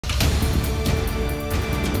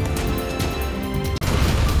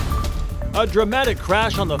A dramatic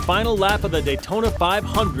crash on the final lap of the Daytona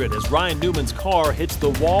 500 as Ryan Newman's car hits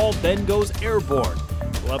the wall, then goes airborne.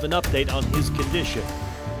 We'll have an update on his condition.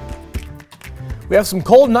 We have some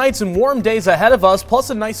cold nights and warm days ahead of us, plus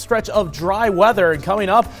a nice stretch of dry weather. And coming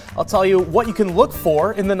up, I'll tell you what you can look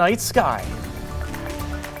for in the night sky.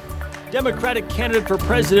 Democratic candidate for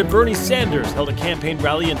president Bernie Sanders held a campaign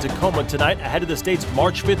rally in Tacoma tonight ahead of the state's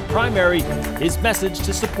March 5th primary. His message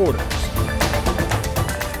to supporters.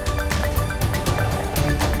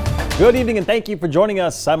 Good evening and thank you for joining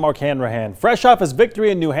us. I'm Mark Hanrahan. Fresh off his victory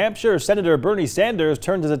in New Hampshire, Senator Bernie Sanders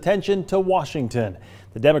turned his attention to Washington.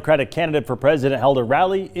 The Democratic candidate for president held a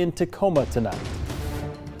rally in Tacoma tonight.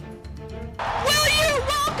 Will you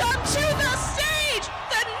welcome to the stage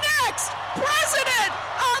the next president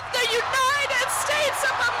of the United States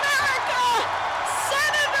of America,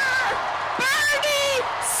 Senator Bernie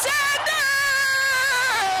Sanders?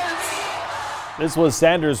 This was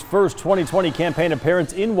Sanders' first 2020 campaign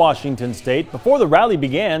appearance in Washington state. Before the rally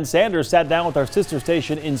began, Sanders sat down with our sister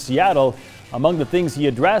station in Seattle. Among the things he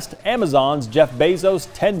addressed, Amazon's Jeff Bezos'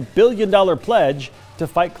 $10 billion pledge to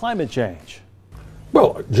fight climate change.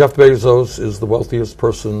 Well, Jeff Bezos is the wealthiest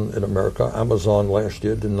person in America. Amazon last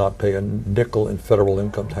year did not pay a nickel in federal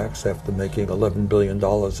income tax after making $11 billion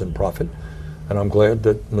in profit. And I'm glad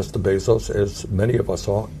that Mr. Bezos, as many of us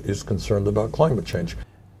are, is concerned about climate change.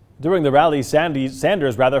 During the rally,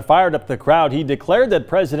 Sanders fired up the crowd. He declared that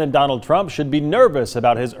President Donald Trump should be nervous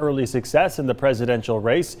about his early success in the presidential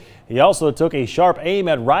race. He also took a sharp aim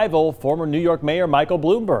at rival former New York Mayor Michael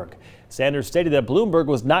Bloomberg. Sanders stated that Bloomberg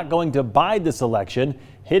was not going to buy this election,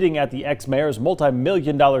 hitting at the ex-mayor's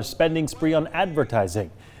multi-million-dollar spending spree on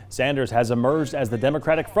advertising. Sanders has emerged as the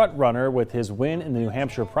Democratic frontrunner with his win in the New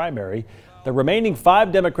Hampshire primary. The remaining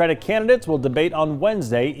 5 Democratic candidates will debate on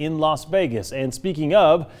Wednesday in Las Vegas. And speaking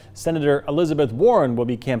of, Senator Elizabeth Warren will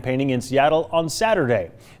be campaigning in Seattle on Saturday.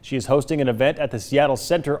 She is hosting an event at the Seattle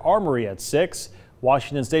Center Armory at 6.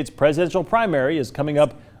 Washington State's presidential primary is coming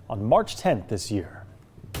up on March 10th this year.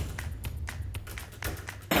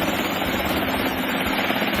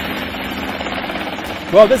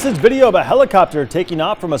 Well, this is video of a helicopter taking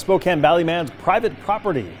off from a Spokane Valley man's private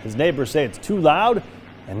property. His neighbors say it's too loud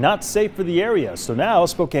and not safe for the area. So now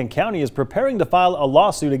Spokane-County is preparing to file a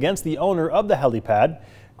lawsuit against the owner of the helipad.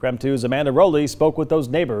 KREM 2's Amanda Rowley spoke with those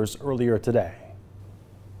neighbors earlier today.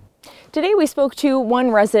 Today we spoke to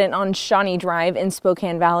one resident on Shawnee Drive in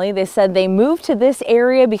Spokane Valley. They said they moved to this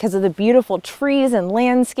area because of the beautiful trees and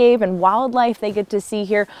landscape and wildlife they get to see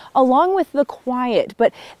here, along with the quiet.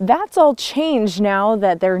 But that's all changed now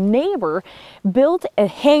that their neighbor built a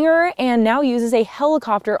hangar and now uses a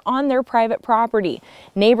helicopter on their private property.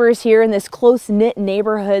 Neighbors here in this close-knit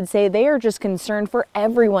neighborhood say they are just concerned for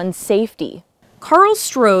everyone's safety. Carl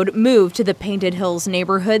Strode moved to the Painted Hills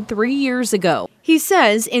neighborhood 3 years ago. He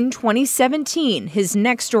says in 2017, his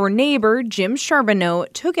next-door neighbor, Jim Charbonneau,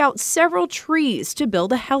 took out several trees to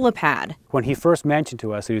build a helipad. When he first mentioned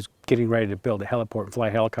to us he was getting ready to build a heliport and fly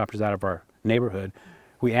helicopters out of our neighborhood,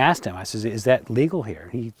 we asked him, I said, is that legal here?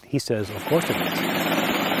 He says, of course it is.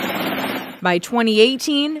 By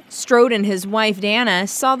 2018, Strode and his wife Dana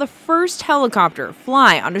saw the first helicopter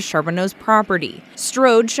fly onto Charbonneau's property.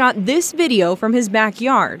 Strode shot this video from his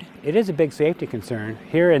backyard. It is a big safety concern.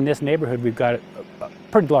 Here in this neighborhood, we've got a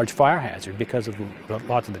pretty large fire hazard because of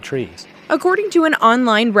lots of the trees. According to an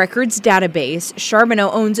online records database, Charbonneau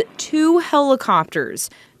owns 2 helicopters.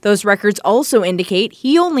 Those records also indicate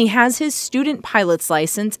he only has his student pilot's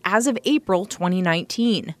license as of April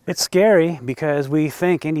 2019. It's scary because we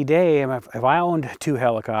think any day if I owned 2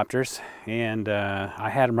 helicopters and I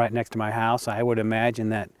had them right next to my house, I would imagine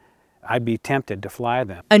that I'd be tempted to fly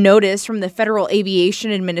them. A notice from the Federal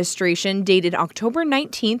Aviation Administration dated October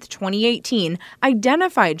 19, 2018,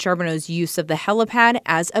 identified Charbonneau's use of the helipad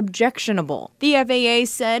as objectionable. The FAA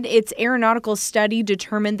said its aeronautical study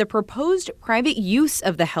determined the proposed private use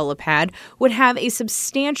of the helipad would have a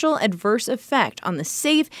substantial adverse effect on the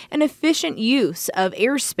safe and efficient use of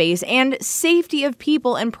airspace and safety of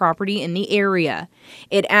people and property in the area.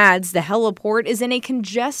 It adds the heliport is in a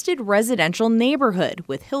congested residential neighborhood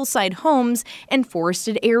with hillside homes and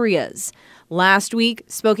forested areas. Last week,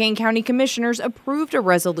 Spokane County Commissioners approved a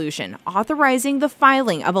resolution authorizing the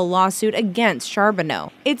filing of a lawsuit against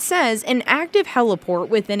Charbonneau. It says an active heliport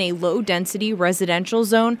within a low-density residential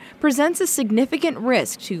zone presents a significant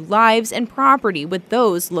risk to lives and property with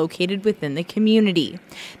those located within the community.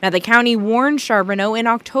 Now, the county warned Charbonneau in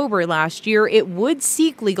October last year it would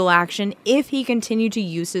seek legal action if he continued to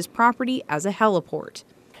use his property as a heliport.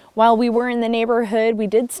 While we were in the neighborhood, we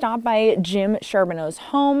did stop by Jim Charbonneau's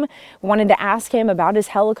home. We wanted to ask him about his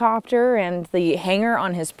helicopter and the hangar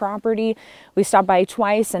on his property. We stopped by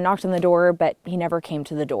twice and knocked on the door, but he never came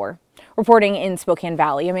to the door. Reporting in Spokane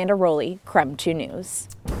Valley, Amanda Rowley, KREM 2 News.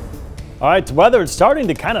 All right, weather, it's starting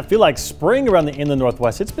to kind of feel like spring around the inland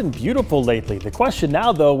Northwest. It's been beautiful lately. The question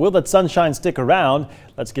now, though, will that sunshine stick around?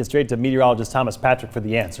 Let's get straight to meteorologist Thomas Patrick for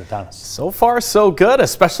the answer. Thomas. So far, so good,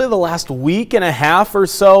 especially the last week and a half or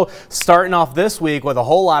so. Starting off this week with a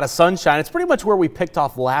whole lot of sunshine. It's pretty much where we picked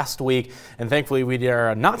off last week. And thankfully, we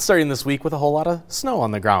are not starting this week with a whole lot of snow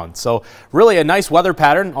on the ground. So really a nice weather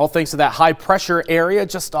pattern, all thanks to that high pressure area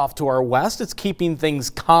just off to our west. It's keeping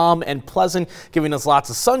things calm and pleasant, giving us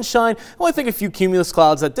lots of sunshine. Only think a few cumulus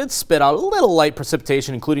clouds that did spit out a little light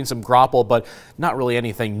precipitation, including some graupel, but not really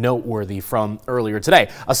anything noteworthy from earlier today.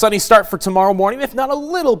 A sunny start for tomorrow morning, if not a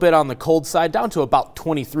little bit on the cold side, down to about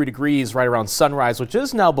 23 degrees right around sunrise, which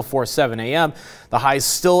is now before 7 a.m. The highs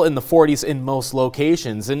still in the 40s in most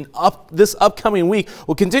locations. And this upcoming week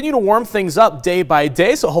will continue to warm things up day by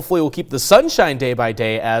day, so hopefully we'll keep the sunshine day by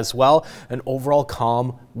day as well. An overall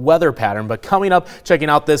calm weather pattern. But coming up, checking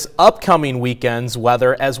out this upcoming weekend's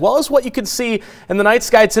weather, as well as what you can see in the night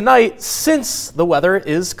sky tonight since the weather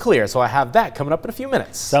is clear. So I have that coming up in a few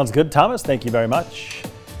minutes. Sounds good, Thomas. Thank you very much.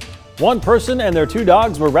 One person and their 2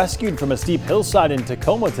 dogs were rescued from a steep hillside in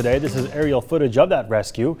Tacoma today. This is aerial footage of that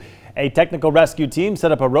rescue. A technical rescue team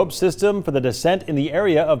set up a rope system for the descent in the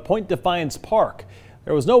area of Point Defiance Park.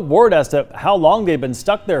 There was no word as to how long they've been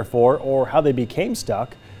stuck there for or how they became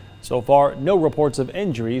stuck. So far, no reports of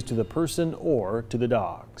injuries to the person or to the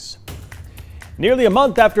dogs. Nearly a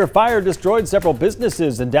month after a fire destroyed several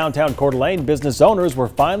businesses in downtown Coeur d'Alene, business owners were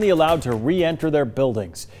finally allowed to re-enter their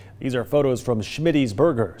buildings. These are photos from Schmitty's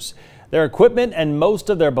Burgers. Their equipment and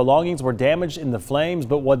most of their belongings were damaged in the flames,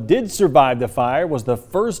 but what did survive the fire was the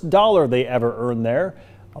first dollar they ever earned there,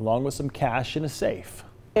 along with some cash in a safe.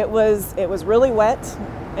 It was really wet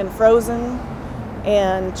and frozen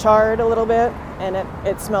and charred a little bit, and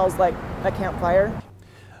it smells like a campfire.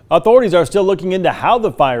 Authorities are still looking into how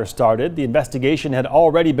the fire started. The investigation had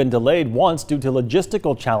already been delayed once due to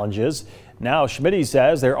logistical challenges. Now Schmitty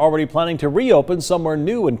says they're already planning to reopen somewhere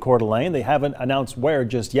new in Coeur d'Alene. They haven't announced where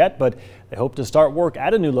just yet, but they hope to start work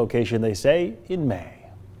at a new location, they say, in May.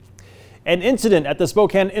 An incident at the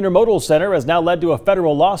Spokane Intermodal Center has now led to a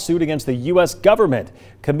federal lawsuit against the U.S. government.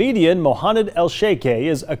 Comedian Mohamed El-Sheikh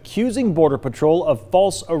is accusing Border Patrol of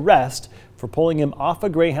false arrest for pulling him off a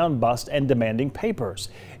Greyhound bus and demanding papers.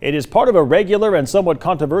 It is part of a regular and somewhat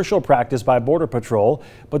controversial practice by Border Patrol,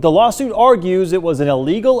 but the lawsuit argues it was an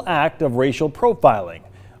illegal act of racial profiling.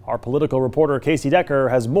 Our political reporter Casey Decker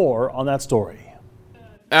has more on that story.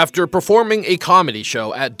 After performing a comedy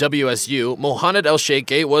show at WSU, Mohamed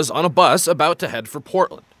El-Sheikh was on a bus about to head for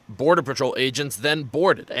Portland. Border Patrol agents then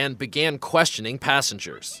boarded and began questioning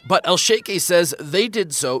passengers. But El-Sheikh says they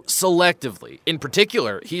did so selectively. In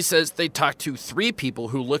particular, he says they talked to 3 people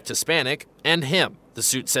who looked Hispanic and him. The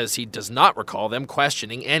suit says he does not recall them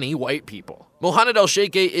questioning any white people. Mohamed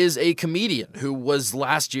El-Sheikh is a comedian who was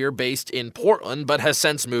last year based in Portland but has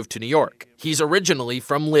since moved to New York. He's originally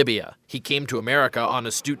from Libya. He came to America on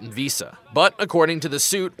a student visa. But according to the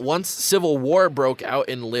suit, once civil war broke out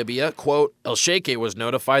in Libya, quote, El-Sheikh was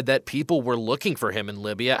notified that people were looking for him in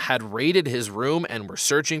Libya, had raided his room, and were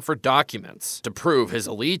searching for documents to prove his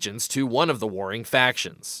allegiance to one of the warring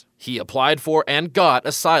factions. He applied for and got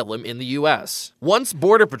asylum in the U.S. Once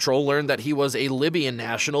Border Patrol learned that he was a Libyan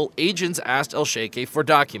national, agents asked El-Sheikh for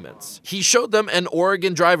documents. He showed them an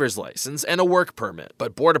Oregon driver's license and a work permit,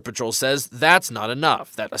 but Border Patrol says that's not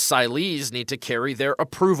enough, that asylees need to carry their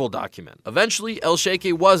approval document. Eventually, El-Sheikh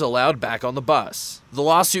was allowed back on the bus. The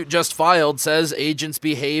lawsuit just filed says agents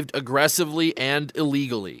behaved aggressively and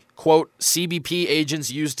illegally. Quote, CBP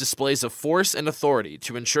agents used displays of force and authority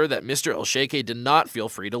to ensure that Mr. El-Sheikh did not feel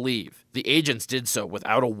free to leave. The agents did so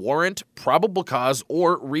without a warrant, probable cause,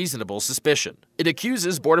 or reasonable suspicion. It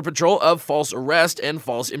accuses Border Patrol of false arrest and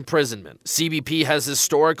false imprisonment. CBP has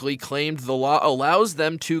historically claimed the law allows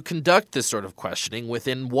them to conduct this sort of questioning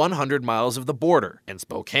within 100 miles of the border, and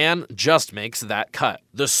Spokane just makes that cut.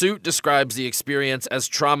 The suit describes the experience as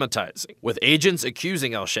traumatizing, with agents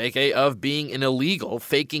accusing El-Sheikh of being an illegal,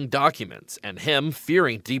 faking documents, and him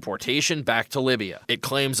fearing deportation back to Libya. It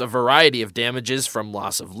claims a variety of damages from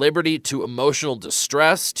loss of liberty to emotional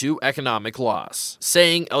distress to economic loss,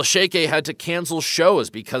 saying El-Sheikh had to cancel cancel shows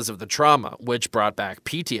because of the trauma, which brought back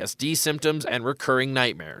PTSD symptoms and recurring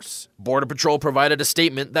nightmares. Border Patrol provided a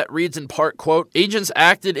statement that reads in part, quote, "Agents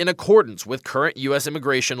acted in accordance with current U.S.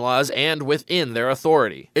 immigration laws and within their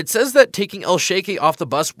authority." It says that taking El-Sheikhy off the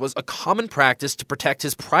bus was a common practice to protect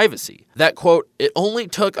his privacy. That, quote, "It only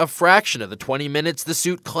took a fraction of the 20 minutes the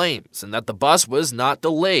suit claims, and that the bus was not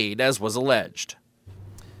delayed as was alleged."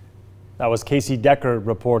 That was Casey Decker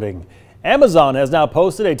reporting. Amazon has now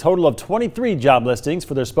posted a total of 23 job listings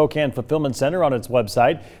for their Spokane Fulfillment Center on its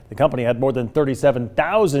website. The company had more than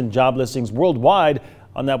 37,000 job listings worldwide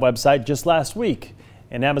on that website just last week.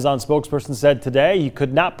 An Amazon spokesperson said today he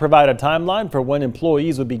could not provide a timeline for when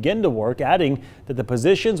employees would begin to work, adding that the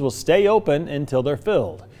positions will stay open until they're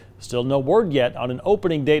filled. Still no word yet on an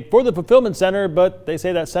opening date for the fulfillment center, but they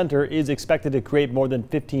say that center is expected to create more than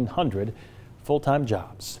 1,500 full-time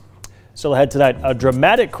jobs. Still ahead tonight, a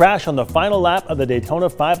dramatic crash on the final lap of the Daytona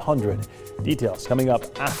 500. Details coming up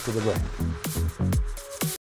after the break.